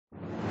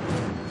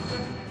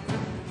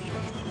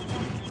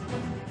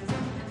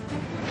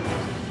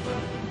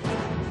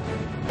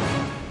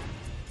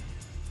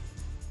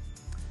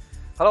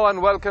Hello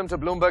and welcome to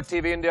Bloomberg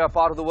TV India,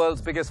 part of the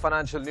world's biggest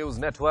financial news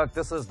network.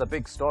 This is The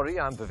Big Story.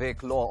 I'm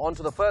Vivek. On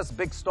to the first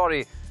big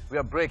story we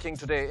are breaking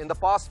today. In the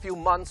past few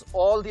months,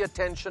 all the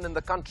attention in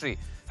the country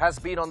has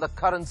been on the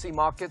currency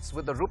markets,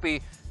 with the rupee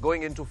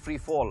going into free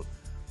fall.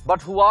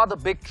 But who are the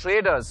big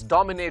traders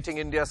dominating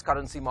India's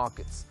currency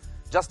markets?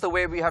 Just the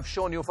way we have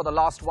shown you for the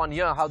last 1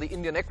 year how the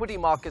Indian equity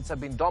markets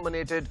have been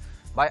dominated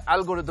by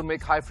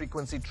algorithmic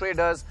high-frequency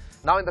traders.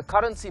 Now in the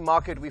currency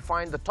market, we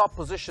find the top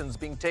positions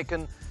being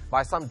taken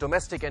by some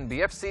domestic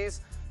NBFCs,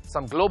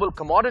 some global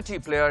commodity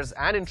players,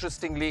 and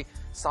interestingly,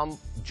 some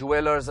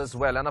jewelers as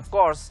well. And of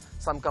course,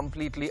 some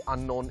completely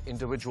unknown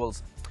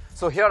individuals.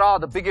 So here are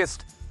the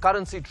biggest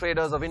currency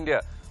traders of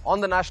India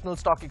on the National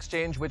Stock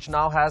Exchange, which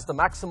now has the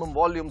maximum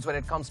volumes when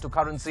it comes to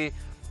currency.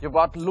 You've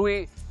got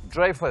Louis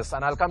Dreyfus,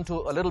 and I'll come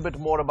to a little bit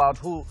more about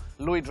who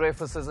Louis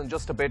Dreyfus is in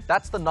just a bit.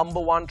 That's the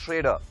 #1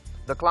 trader.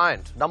 The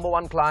client,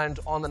 #1 client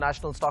on the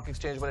National Stock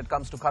Exchange when it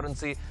comes to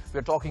currency.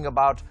 We're talking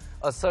about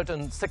a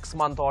certain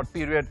 6-month odd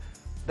period.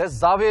 There's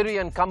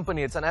Zaveri and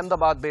Company. It's an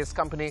Ahmedabad-based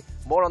company.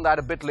 More on that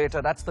a bit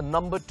later. That's the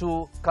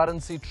 #2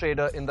 currency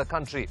trader in the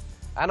country.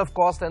 And of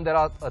course, then there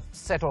are a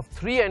set of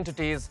 3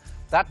 entities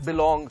that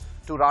belong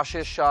to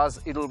Rashesh Shah's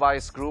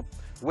Edelweiss Group,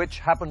 which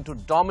happen to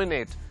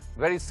dominate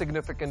very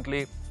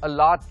significantly a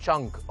large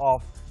chunk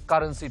of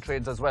currency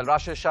trades as well.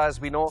 Rashesh Shah, as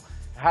we know,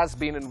 has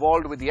been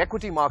involved with the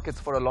equity markets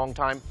for a long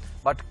time,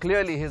 but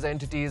clearly his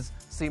entities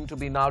seem to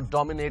be now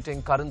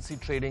dominating currency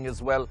trading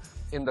as well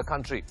in the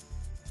country.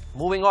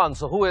 Moving on,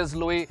 so who is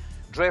Louis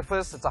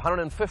Dreyfus? It's a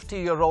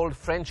 150-year-old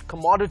French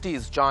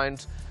commodities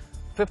giant,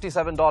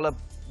 $57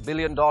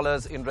 billion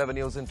in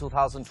revenues in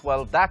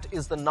 2012. That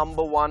is the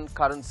 #1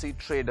 currency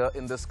trader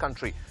in this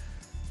country.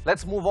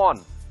 Let's move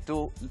on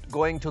to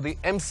going to the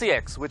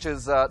MCX, which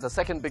is the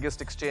second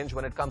biggest exchange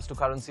when it comes to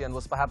currency and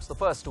was perhaps the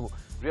first to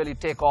really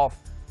take off.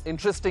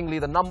 Interestingly,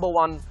 the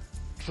 #1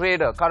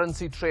 trader,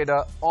 currency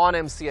trader on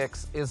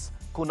MCX is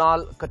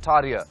Kunal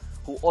Kataria,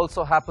 who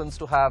also happens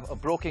to have a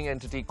broking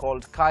entity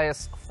called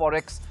KAYS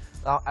Forex.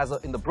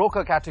 In the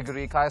broker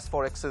category, KAYS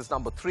Forex is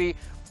 #3,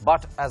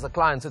 but as a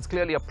client, it's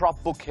clearly a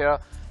prop book here.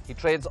 He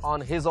trades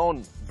on his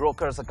own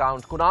broker's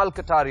account. Kunal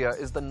Kataria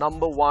is the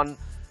 #1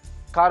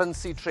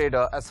 currency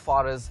trader as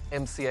far as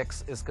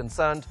MCX is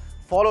concerned,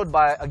 followed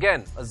by,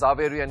 again, a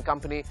Zaveri and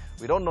Company.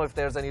 We don't know if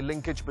there's any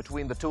linkage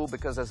between the two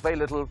because there's very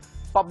little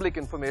public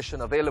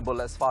information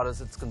available as far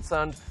as it's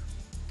concerned.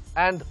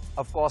 And,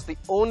 of course, the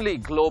only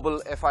global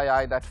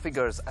FII that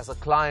figures as a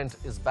client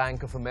is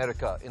Bank of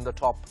America in the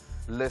top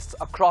lists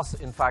across,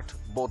 in fact,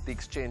 both the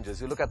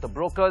exchanges. You look at the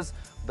brokers,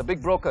 the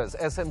big brokers.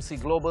 SMC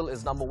Global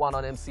is #1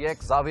 on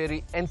MCX.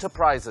 Zaveri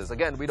Enterprises.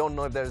 Again, we don't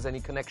know if there is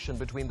any connection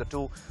between the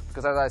two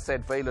because, as I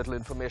said, very little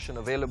information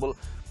available.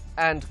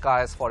 And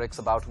KAYS Forex,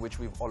 about which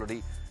we've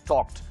already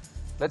talked.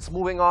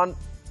 Moving on.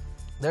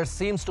 There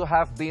seems to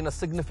have been a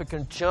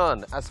significant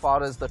churn as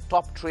far as the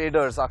top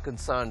traders are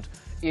concerned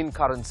in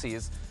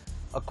currencies.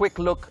 A quick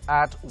look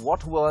at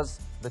what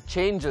was the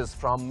changes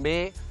from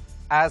May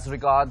as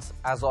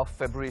of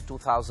February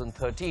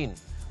 2013.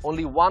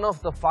 Only one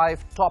of the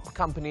 5 top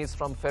companies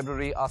from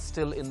February are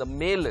still in the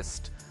May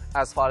list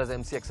as far as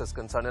MCX is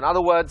concerned. In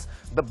other words,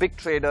 the big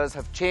traders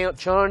have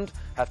churned,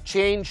 have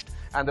changed,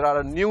 and there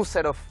are a new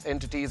set of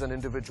entities and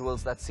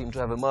individuals that seem to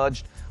have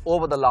emerged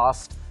over the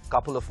last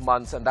couple of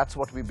months, and that's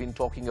what we've been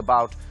talking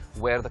about,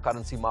 where the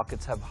currency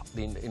markets have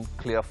been in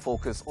clear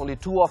focus. Only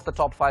 2 of the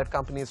top 5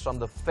 companies from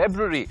the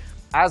February,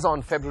 as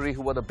on February,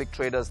 who were the big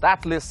traders,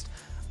 that list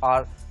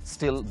are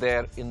still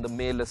there in the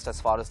May list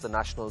as far as the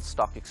National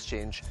Stock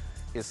Exchange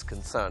is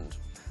concerned.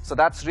 So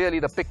that's really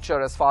the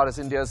picture as far as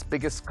India's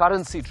biggest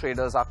currency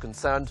traders are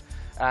concerned.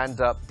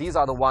 And these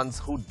are the ones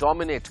who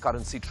dominate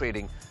currency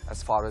trading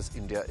as far as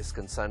India is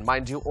concerned.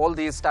 Mind you, all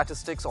these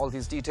statistics, all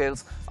these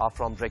details are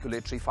from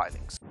regulatory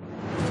filings.